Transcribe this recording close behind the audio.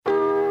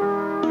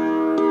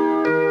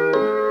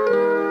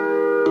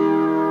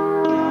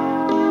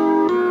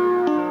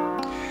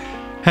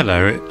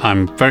Hello,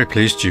 I'm very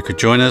pleased you could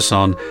join us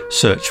on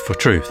Search for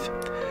Truth.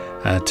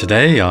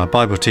 Today our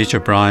Bible teacher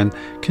Brian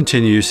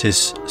continues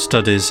his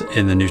studies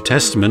in the New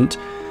Testament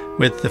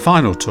with the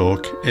final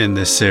talk in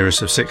this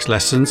series of 6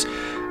 lessons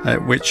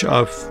which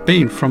have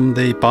been from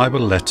the Bible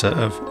letter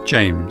of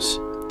James.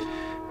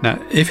 Now,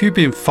 if you've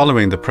been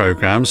following the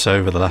programmes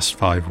over the last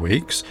 5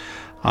 weeks,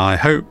 I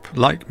hope,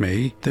 like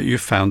me, that you've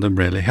found them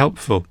really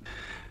helpful.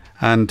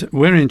 And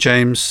we're in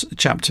James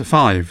chapter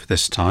 5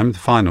 this time, the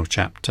final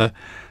chapter.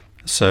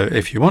 So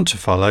if you want to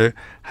follow,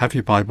 have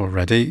your Bible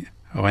ready.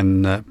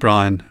 When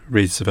Brian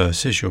reads the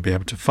verses, you'll be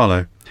able to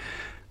follow.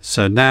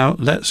 So now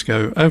let's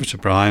go over to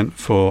Brian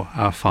for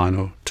our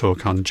final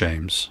talk on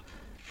James.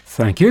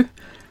 Thank you.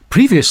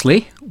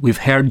 Previously, we've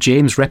heard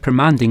James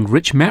reprimanding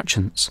rich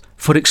merchants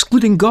for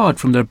excluding God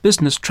from their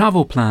business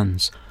travel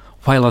plans,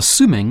 while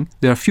assuming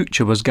their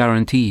future was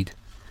guaranteed.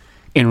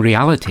 In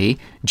reality,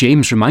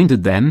 James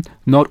reminded them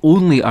not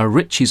only are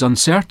riches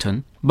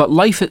uncertain, but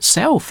life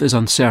itself is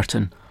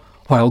uncertain,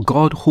 while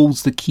God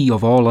holds the key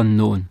of all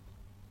unknown.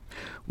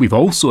 We've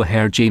also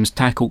heard James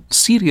tackle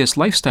serious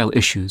lifestyle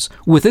issues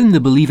within the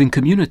believing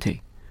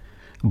community.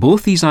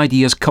 Both these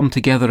ideas come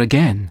together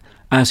again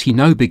as he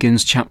now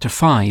begins chapter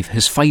 5,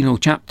 his final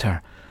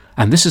chapter,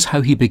 and this is how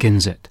he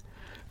begins it.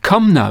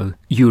 Come now,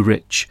 you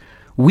rich,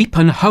 weep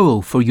and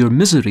howl for your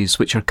miseries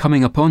which are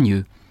coming upon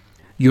you.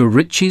 Your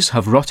riches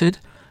have rotted,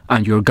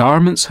 and your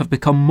garments have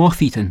become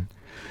moth-eaten.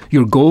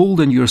 Your gold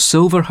and your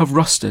silver have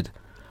rusted,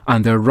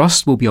 and their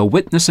rust will be a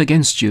witness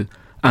against you,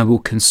 and will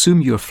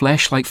consume your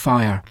flesh like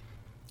fire.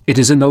 It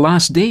is in the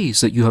last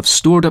days that you have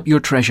stored up your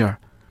treasure.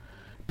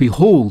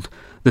 Behold,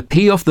 the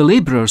pay of the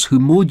labourers who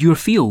mowed your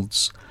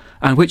fields,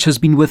 and which has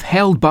been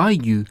withheld by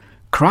you,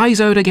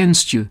 cries out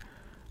against you,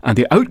 and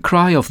the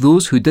outcry of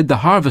those who did the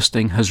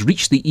harvesting has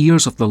reached the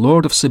ears of the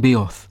Lord of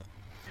Sabaoth.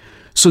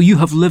 So you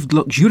have lived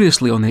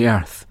luxuriously on the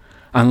earth,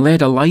 and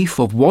led a life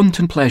of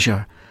wanton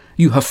pleasure.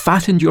 You have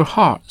fattened your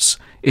hearts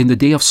in the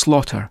day of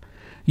slaughter.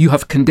 You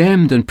have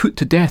condemned and put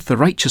to death the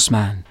righteous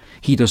man.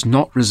 He does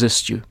not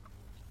resist you.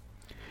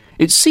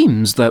 It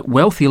seems that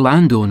wealthy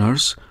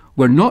landowners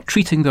were not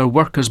treating their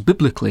workers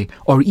biblically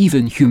or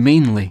even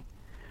humanely.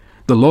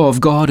 The law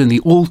of God in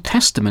the Old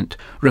Testament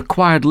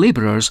required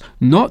labourers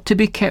not to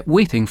be kept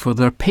waiting for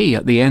their pay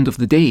at the end of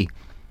the day.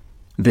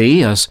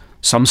 They, as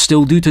some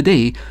still do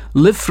today,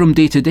 live from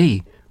day to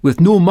day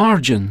with no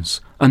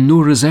margins and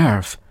no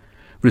reserve.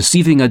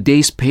 Receiving a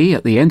day's pay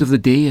at the end of the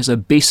day is a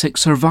basic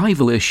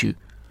survival issue.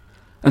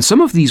 And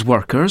some of these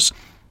workers,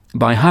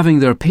 by having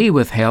their pay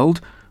withheld,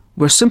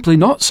 were simply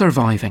not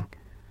surviving.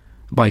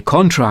 By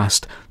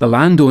contrast, the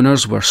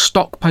landowners were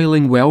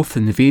stockpiling wealth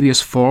in the various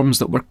forms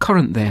that were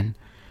current then.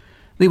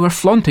 They were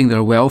flaunting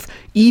their wealth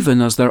even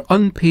as their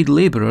unpaid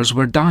labourers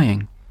were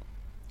dying.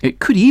 It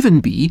could even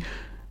be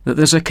that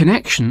there's a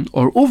connection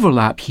or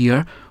overlap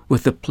here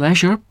with the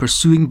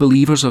pleasure-pursuing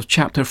believers of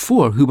chapter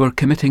 4 who were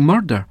committing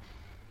murder.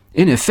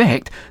 In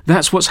effect,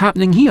 that's what's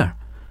happening here.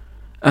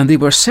 And they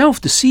were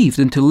self-deceived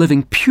into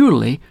living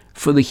purely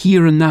for the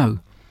here and now.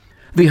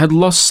 They had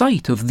lost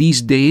sight of these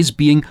days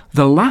being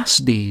the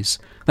last days.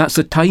 That's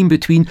the time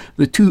between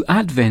the 2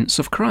 advents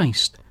of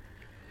Christ.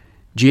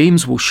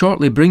 James will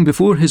shortly bring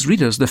before his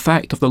readers the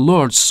fact of the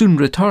Lord's soon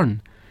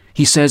return.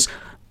 He says,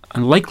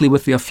 and likely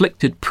with the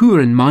afflicted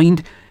poor in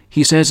mind,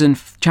 he says in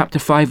chapter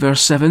 5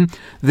 verse 7,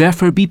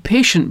 "Therefore be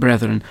patient,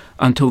 brethren,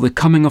 until the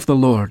coming of the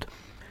Lord.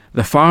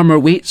 The farmer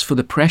waits for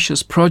the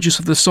precious produce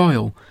of the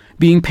soil,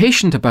 being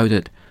patient about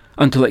it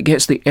until it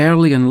gets the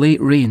early and late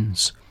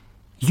rains.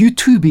 You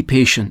too be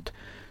patient.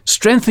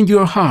 Strengthen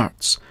your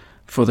hearts,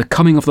 for the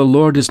coming of the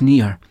Lord is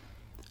near.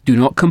 Do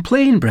not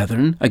complain,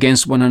 brethren,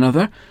 against one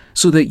another,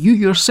 so that you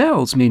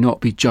yourselves may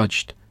not be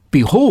judged.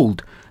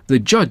 Behold, the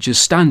judge is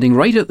standing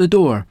right at the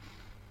door.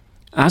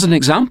 As an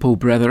example,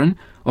 brethren,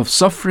 of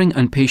suffering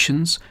and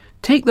patience,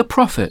 take the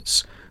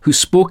prophets who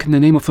spoke in the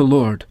name of the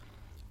Lord.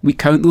 We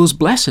count those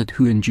blessed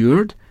who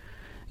endured.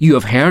 You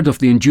have heard of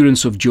the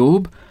endurance of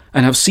Job,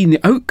 and have seen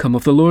the outcome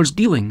of the Lord's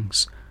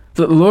dealings,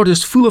 that the Lord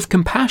is full of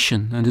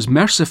compassion and is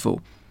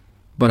merciful.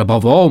 But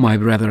above all, my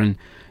brethren,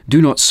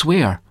 do not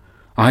swear,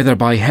 either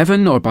by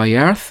heaven or by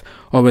earth,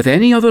 or with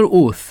any other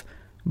oath,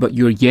 but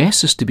your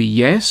yes is to be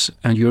yes,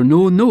 and your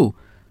no, no,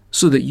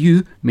 so that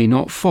you may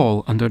not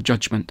fall under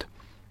judgment."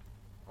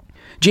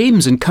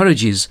 James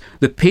encourages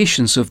the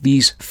patience of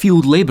these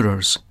field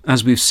labourers,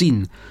 as we've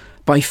seen,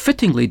 by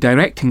fittingly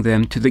directing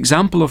them to the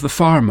example of the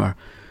farmer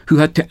who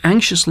had to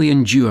anxiously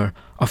endure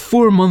a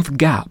 4-month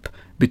gap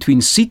between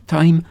seed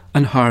time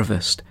and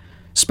harvest,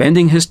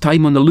 spending his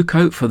time on the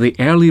lookout for the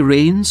early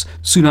rains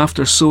soon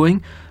after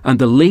sowing and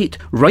the late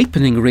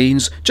ripening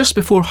rains just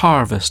before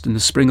harvest in the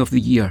spring of the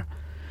year.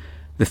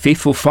 The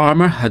faithful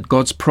farmer had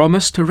God's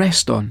promise to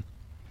rest on,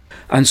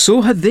 and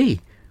so had they,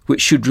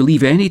 which should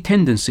relieve any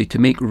tendency to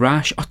make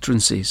rash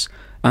utterances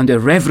and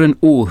irreverent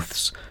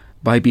oaths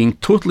by being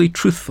totally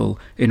truthful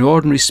in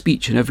ordinary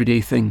speech and everyday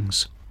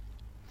things.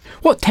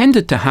 What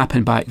tended to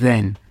happen back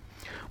then,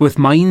 with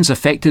minds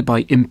affected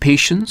by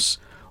impatience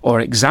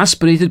or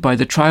exasperated by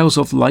the trials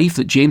of life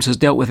that James has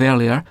dealt with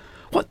earlier,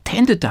 What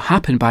tended to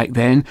happen back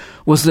then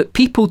was that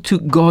people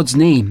took God's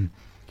name,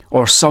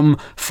 or some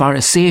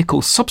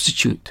pharisaical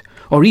substitute,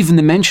 or even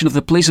the mention of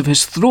the place of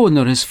his throne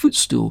or his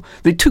footstool.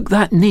 They took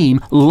that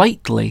name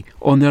lightly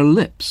on their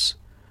lips.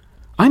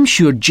 I'm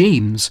sure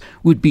James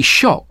would be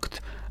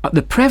shocked at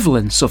the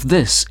prevalence of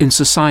this in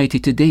society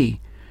today.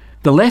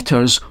 The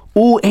letters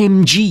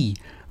OMG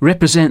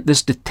represent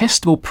this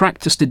detestable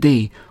practice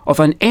today of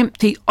an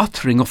empty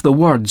uttering of the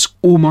words,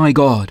 "Oh my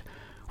God,"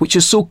 which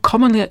is so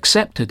commonly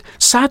accepted,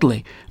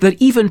 sadly, that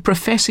even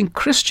professing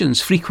Christians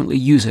frequently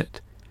use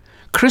it.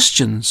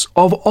 Christians,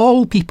 of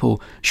all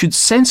people, should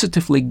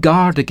sensitively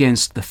guard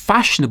against the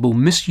fashionable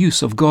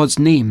misuse of God's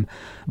name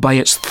by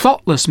its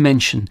thoughtless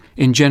mention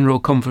in general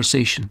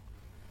conversation.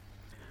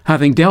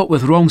 Having dealt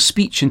with wrong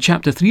speech in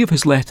chapter 3 of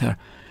his letter,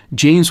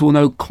 James will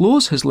now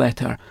close his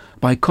letter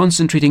by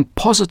concentrating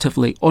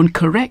positively on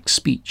correct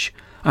speech,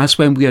 as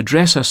when we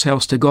address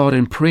ourselves to God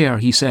in prayer,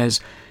 he says,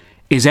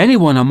 "Is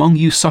anyone among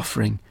you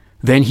suffering?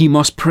 Then he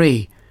must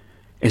pray.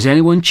 Is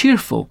anyone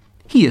cheerful?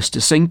 He is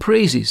to sing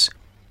praises.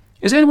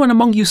 Is anyone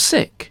among you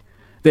sick?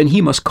 Then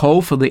he must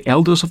call for the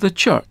elders of the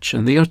church,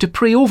 and they are to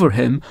pray over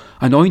him,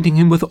 anointing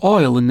him with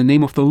oil in the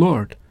name of the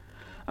Lord.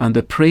 And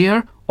the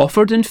prayer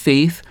offered in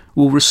faith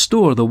will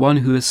restore the one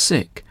who is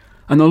sick,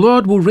 and the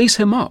Lord will raise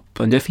him up,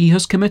 and if he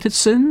has committed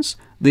sins,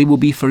 they will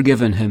be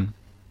forgiven him.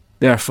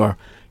 Therefore,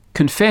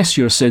 confess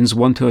your sins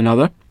one to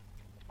another,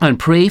 and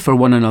pray for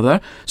one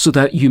another, so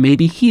that you may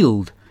be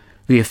healed.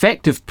 The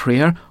effective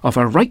prayer of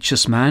a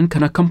righteous man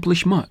can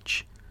accomplish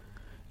much."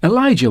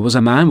 Elijah was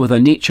a man with a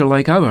nature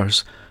like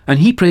ours, and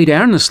he prayed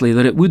earnestly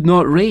that it would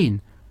not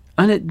rain.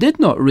 And it did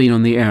not rain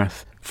on the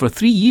earth for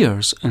 3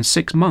 years and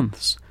 6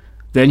 months.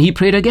 Then he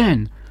prayed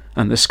again,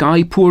 and the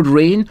sky poured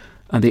rain,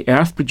 and the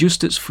earth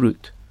produced its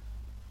fruit.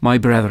 My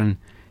brethren,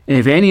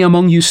 if any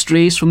among you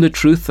strays from the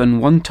truth,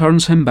 and one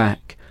turns him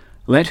back,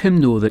 let him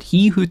know that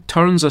he who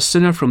turns a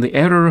sinner from the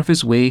error of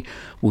his way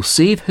will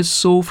save his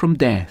soul from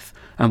death,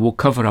 and will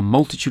cover a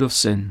multitude of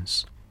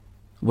sins.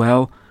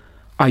 Well,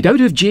 I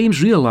doubt if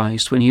James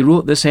realised when he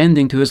wrote this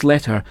ending to his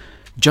letter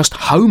just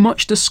how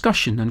much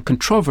discussion and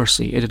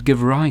controversy it had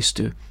given rise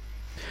to.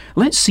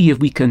 Let's see if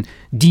we can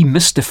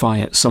demystify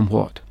it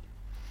somewhat.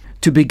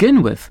 To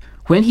begin with,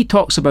 when he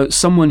talks about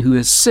someone who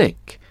is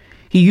sick,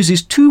 he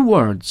uses 2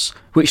 words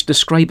which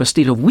describe a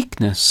state of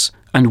weakness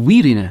and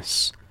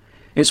weariness.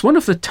 It's one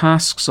of the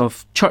tasks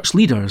of church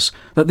leaders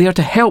that they are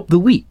to help the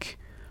weak,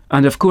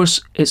 and of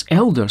course it's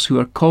elders who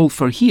are called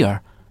for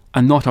here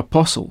and not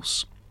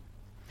apostles.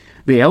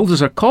 The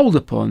elders are called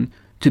upon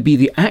to be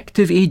the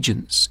active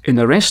agents in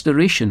the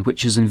restoration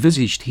which is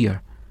envisaged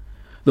here.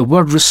 The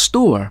word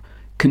restore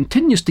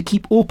continues to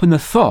keep open the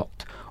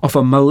thought of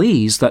a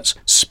malaise that's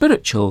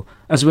spiritual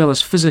as well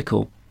as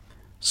physical,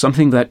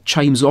 something that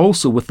chimes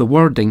also with the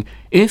wording,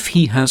 if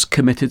he has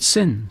committed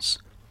sins.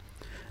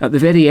 At the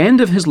very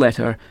end of his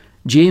letter,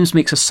 James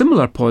makes a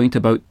similar point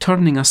about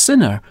turning a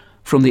sinner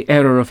from the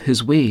error of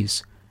his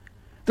ways.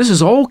 This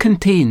is all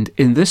contained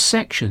in this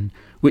section,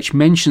 which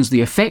mentions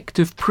the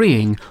effective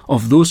praying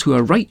of those who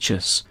are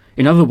righteous,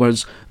 in other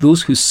words,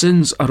 those whose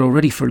sins are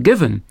already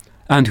forgiven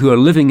and who are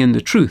living in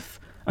the truth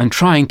and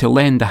trying to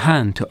lend a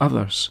hand to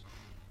others.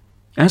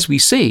 As we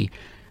say,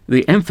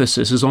 the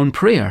emphasis is on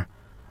prayer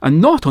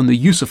and not on the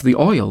use of the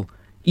oil,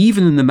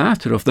 even in the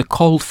matter of the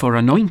called for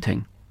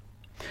anointing.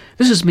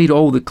 This is made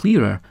all the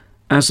clearer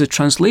as the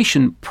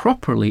translation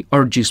properly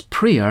urges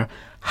prayer,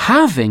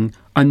 having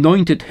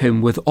anointed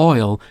him with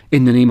oil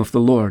in the name of the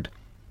Lord.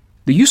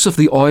 The use of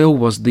the oil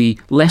was the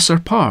lesser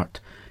part,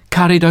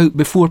 carried out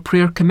before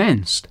prayer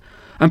commenced,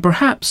 and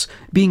perhaps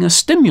being a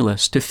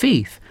stimulus to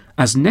faith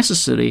as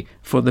necessary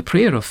for the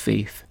prayer of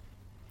faith.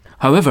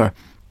 However,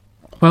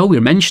 while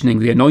we're mentioning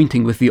the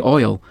anointing with the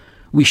oil,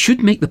 we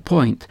should make the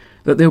point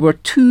that there were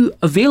 2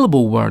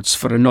 available words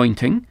for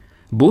anointing,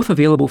 both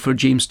available for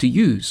James to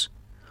use.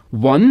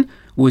 One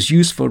was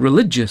used for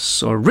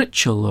religious or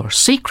ritual or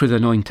sacred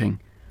anointing,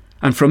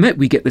 and from it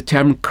we get the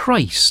term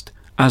Christ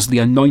as the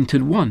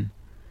anointed one.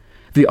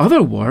 The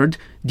other word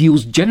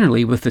deals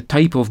generally with the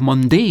type of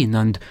mundane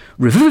and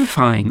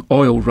revivifying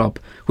oil rub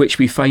which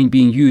we find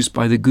being used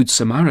by the Good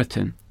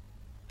Samaritan.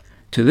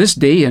 To this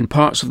day in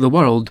parts of the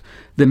world,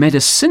 the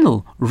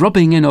medicinal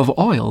rubbing in of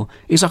oil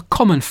is a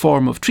common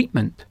form of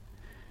treatment.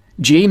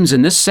 James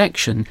in this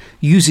section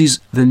uses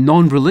the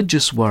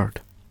non-religious word.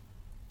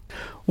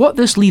 What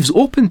this leaves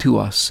open to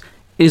us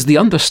is the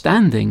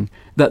understanding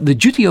that the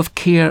duty of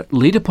care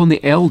laid upon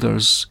the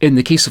elders in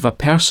the case of a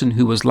person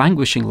who was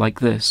languishing like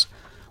this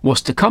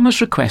was to come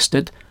as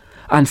requested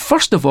and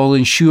first of all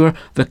ensure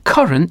the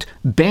current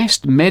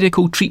best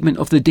medical treatment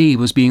of the day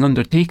was being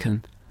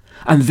undertaken,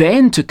 and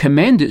then to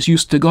commend its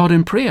use to God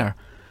in prayer,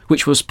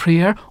 which was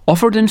prayer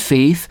offered in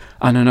faith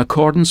and in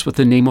accordance with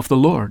the name of the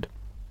Lord.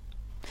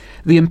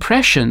 The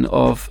impression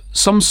of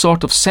some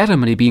sort of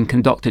ceremony being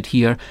conducted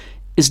here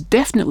is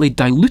definitely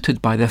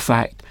diluted by the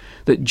fact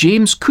that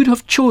James could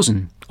have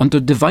chosen, under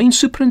divine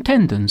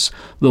superintendence,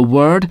 the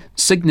word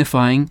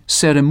signifying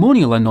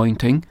ceremonial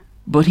anointing,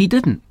 but he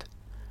didn't.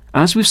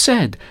 As we've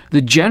said,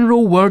 the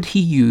general word he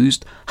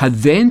used had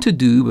then to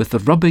do with the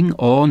rubbing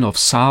on of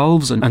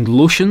salves and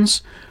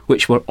lotions,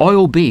 which were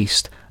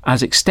oil-based,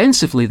 as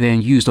extensively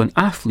then used on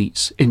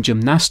athletes in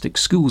gymnastic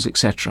schools,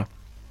 etc.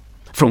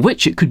 From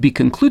which it could be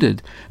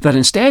concluded that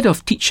instead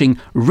of teaching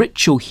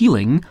ritual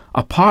healing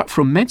apart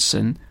from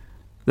medicine,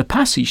 the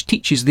passage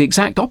teaches the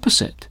exact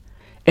opposite.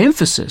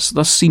 Emphasis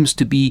thus seems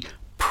to be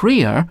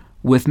prayer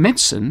with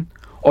medicine,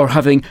 or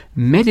having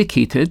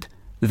medicated,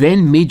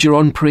 then major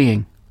on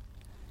praying.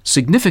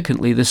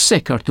 Significantly, the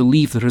sick are to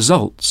leave the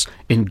results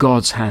in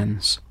God's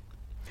hands.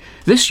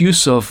 This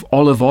use of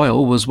olive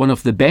oil was one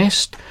of the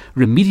best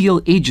remedial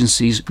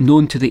agencies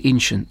known to the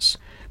ancients.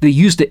 They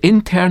used it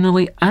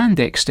internally and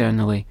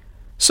externally.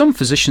 Some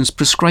physicians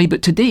prescribe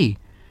it today.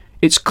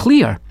 It's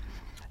clear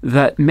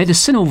that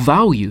medicinal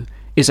value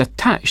is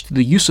attached to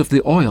the use of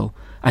the oil,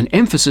 and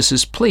emphasis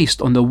is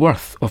placed on the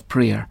worth of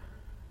prayer.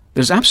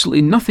 There's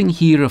absolutely nothing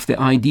here of the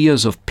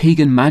ideas of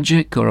pagan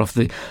magic or of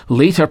the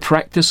later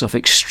practice of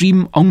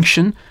extreme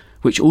unction,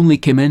 which only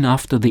came in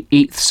after the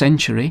 8th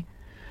century.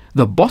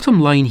 The bottom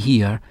line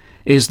here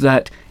is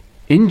that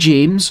in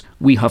James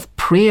we have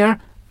prayer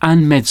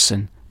and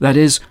medicine, that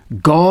is,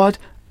 God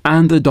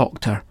and the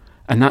doctor,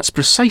 and that's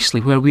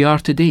precisely where we are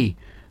today.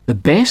 The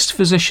best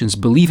physicians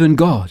believe in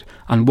God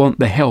and want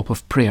the help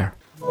of prayer.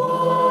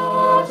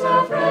 What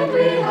a friend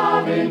we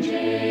have in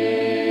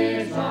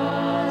Jesus,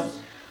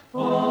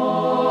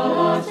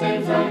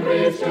 sins and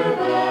griefs to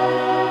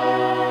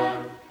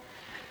bear.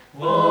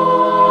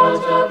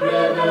 What a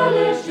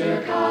privilege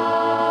to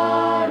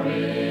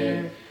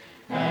carry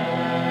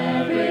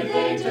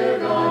everything to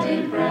God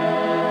in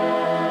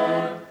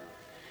prayer.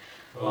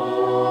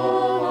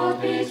 Oh,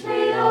 what peace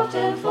we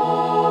often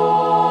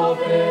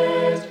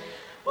forfeit.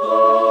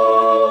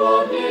 Oh,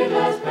 what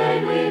needless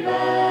pain we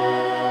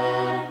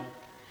bear.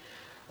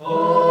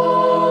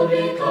 All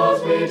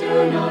because we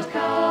do not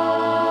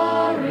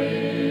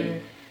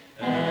carry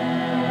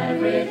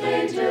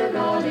everything to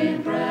God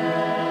in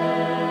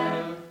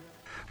prayer.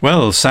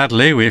 Well,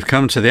 sadly, we've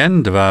come to the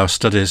end of our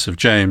studies of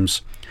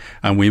James,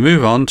 and we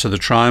move on to the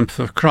triumph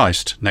of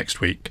Christ next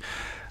week.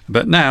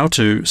 But now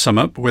to sum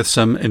up with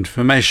some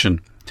information.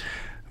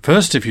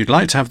 First, if you'd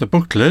like to have the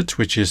booklet,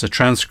 which is a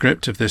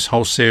transcript of this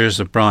whole series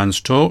of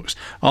Brian's talks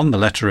on the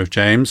letter of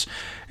James,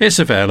 it's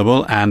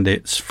available and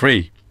it's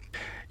free.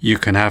 You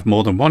can have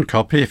more than one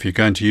copy if you're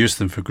going to use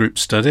them for group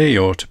study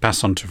or to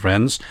pass on to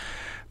friends,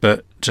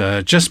 but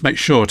just make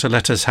sure to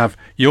let us have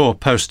your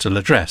postal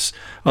address,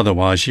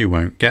 otherwise you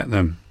won't get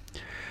them.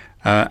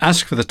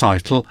 Ask for the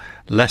title,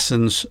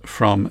 Lessons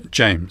from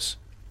James.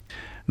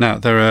 Now,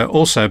 there are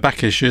also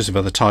back issues of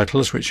other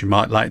titles which you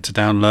might like to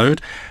download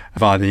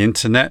via the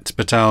internet,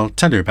 but I'll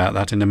tell you about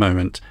that in a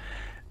moment.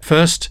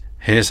 First,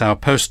 here's our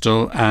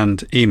postal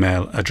and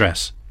email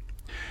address.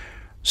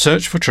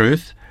 Search for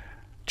Truth,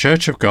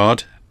 Church of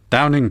God,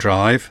 Downing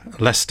Drive,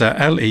 Leicester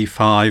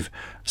LE5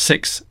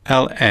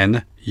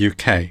 6LN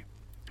UK.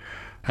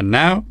 And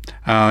now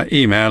our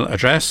email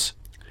address,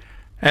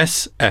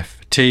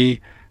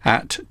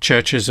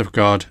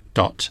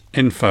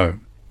 sft@churchesofgod.info.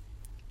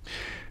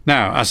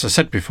 Now, as I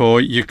said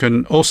before, you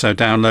can also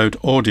download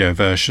audio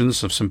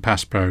versions of some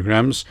past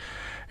programmes.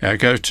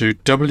 Go to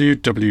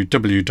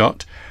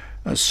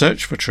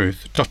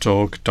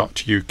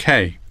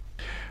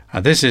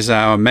www.searchfortruth.org.uk. This is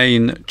our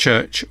main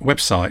church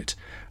website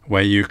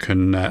where you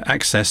can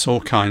access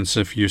all kinds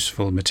of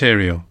useful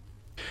material.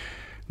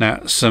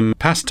 Now, some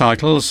past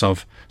titles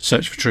of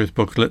Search for Truth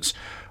booklets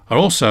are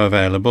also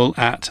available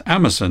at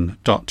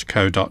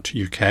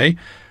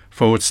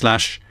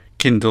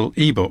amazon.co.uk/Kindle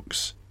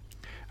ebooks.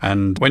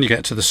 And when you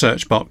get to the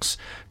search box,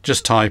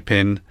 just type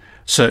in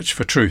Search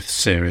for Truth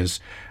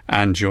series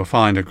and you'll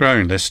find a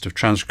growing list of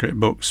transcript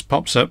books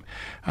pops up,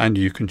 and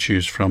you can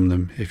choose from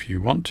them if you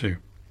want to.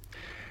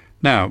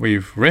 Now,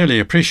 we've really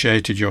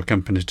appreciated your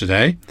company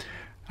today,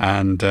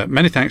 and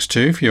many thanks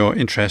too for your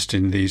interest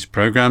in these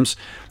programmes.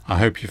 I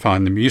hope you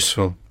find them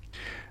useful.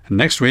 And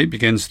next week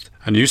begins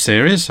a new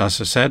series,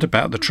 as I said,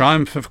 about the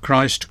triumph of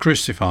Christ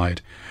crucified.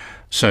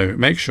 So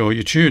make sure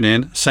you tune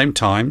in, same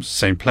time,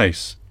 same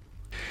place.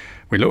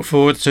 We look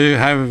forward to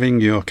having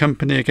your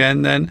company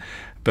again then,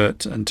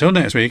 but until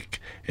next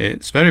week,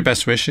 it's very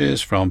best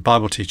wishes from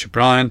Bible teacher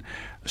Brian,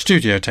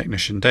 studio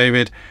technician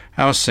David,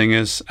 our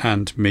singers,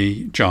 and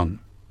me, John.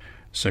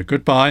 So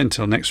goodbye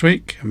until next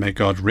week, and may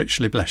God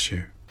richly bless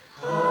you.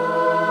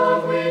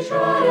 Have we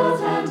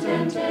trials and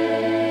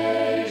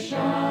temptations?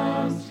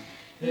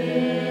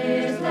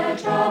 Is there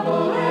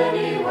trouble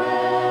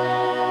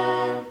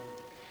anywhere?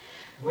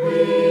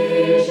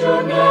 We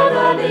should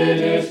never be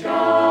discouraged.